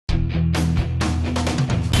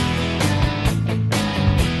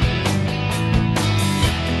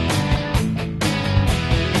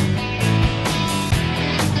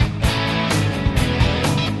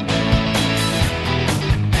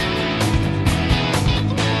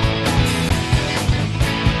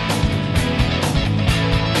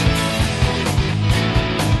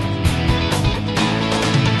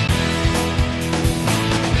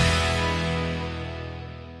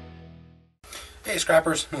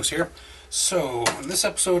Scrappers, Moose here. So in this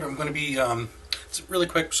episode I'm going to be, it's really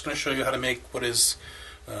quick, just going to show you how to make what is,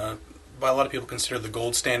 by a lot of people considered the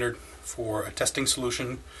gold standard for a testing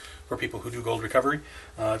solution for people who do gold recovery.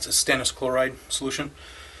 It's a Stannous Chloride solution.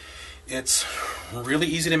 It's really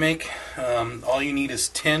easy to make. All you need is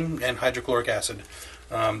tin and hydrochloric acid.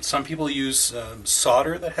 Some people use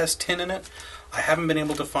solder that has tin in it. I haven't been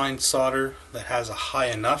able to find solder that has a high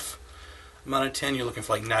enough amount of tin. You're looking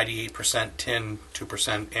for like 98% tin,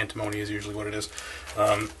 2% antimony is usually what it is.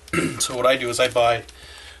 So what I do is I buy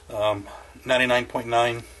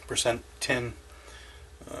 99.9% tin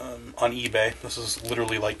on eBay. This is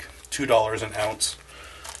literally like $2 an ounce.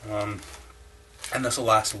 And this will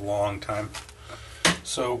last a long time.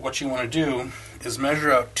 So what you want to do is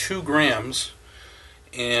measure out 2 grams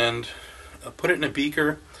and put it in a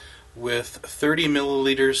beaker with 30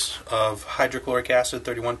 milliliters of hydrochloric acid,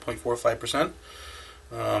 31.45%.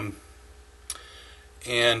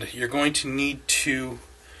 And you're going to need to,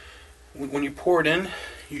 when you pour it in,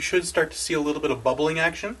 you should start to see a little bit of bubbling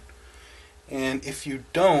action. And if you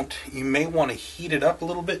don't, you may want to heat it up a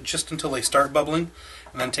little bit just until they start bubbling,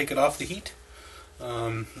 and then take it off the heat.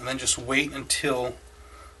 And then just wait until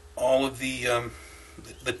all of the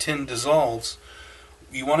tin dissolves.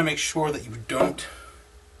 You want to make sure that you don't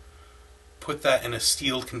put that in a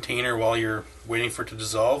sealed container while you're waiting for it to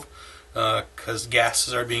dissolve, because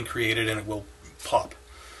gases are being created and it will pop.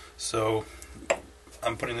 So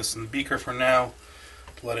I'm putting this in the beaker for now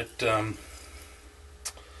to let it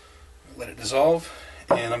dissolve,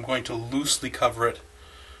 and I'm going to loosely cover it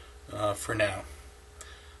for now.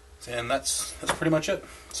 And that's pretty much it.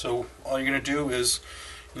 So all you're going to do is,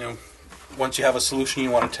 once you have a solution you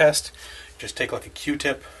want to test, just take like a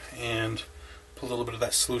Q-tip and put a little bit of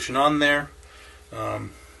that solution on there.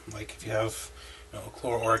 Like if you have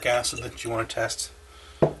chloroauric acid that you want to test,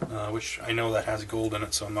 which I know that has gold in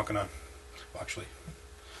it, so I'm not going to, well, actually,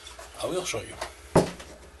 I will show you.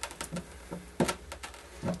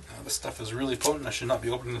 This stuff is really potent. I should not be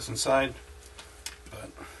opening this inside,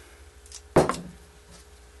 but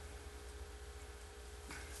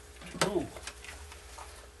ooh.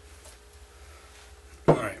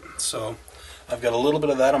 Alright, so I've got a little bit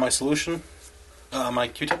of that on my solution, my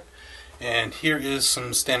Q-tip, and here is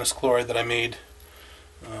some Stannous Chloride that I made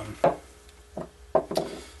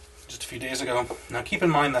just a few days ago. Now keep in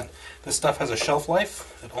mind that this stuff has a shelf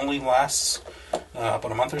life. It only lasts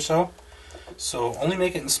about a month or so. So only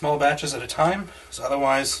make it in small batches at a time, because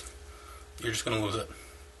otherwise you're just going to lose it.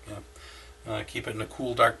 Keep it in a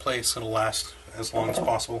cool, dark place. It'll last as long as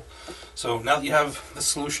possible. So now that you have the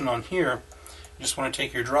solution on here, you just want to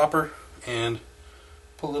take your dropper and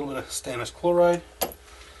put a little bit of Stannous Chloride,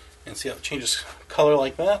 and see how it changes color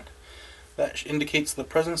like that. That indicates the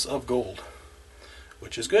presence of gold,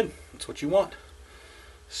 which is good. That's what you want.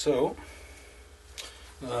 So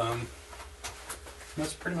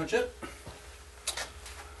that's pretty much it.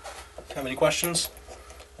 If you have any questions,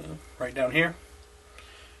 write down here.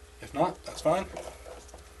 If not, that's fine.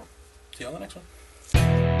 See you on the next one.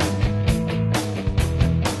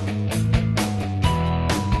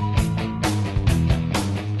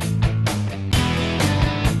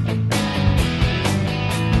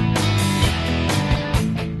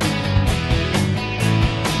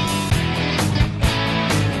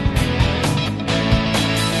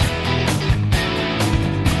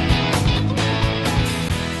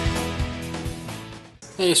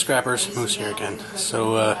 Hey Scrappers, Moose here again.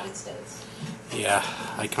 So yeah,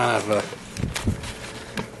 I kind of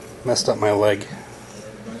messed up my leg,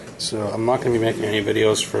 so I'm not going to be making any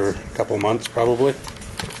videos for a couple months probably,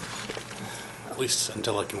 at least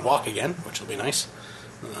until I can walk again, which will be nice.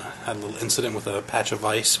 Had a little incident with a patch of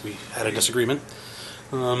ice. We had a disagreement,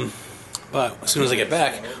 but as soon as I get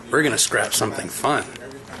back, we're going to scrap something fun.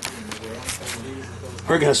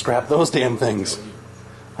 We're going to scrap those damn things.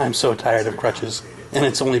 I'm so tired of crutches. And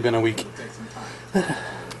it's only been a week.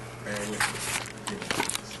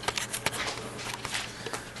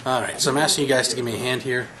 Alright, so I'm asking you guys to give me a hand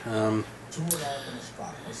here. I'm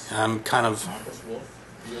kind of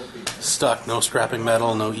stuck. No scrapping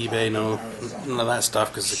metal, no eBay, none of that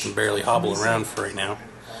stuff, because it can barely hobble around for right now.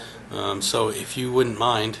 So if you wouldn't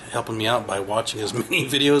mind helping me out by watching as many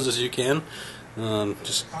videos as you can,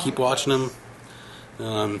 just keep watching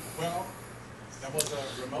them.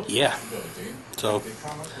 Yeah, so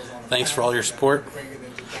thanks for all your support.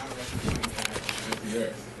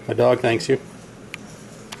 My dog thanks you.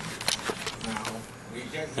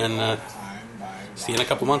 And see you in a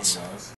couple months.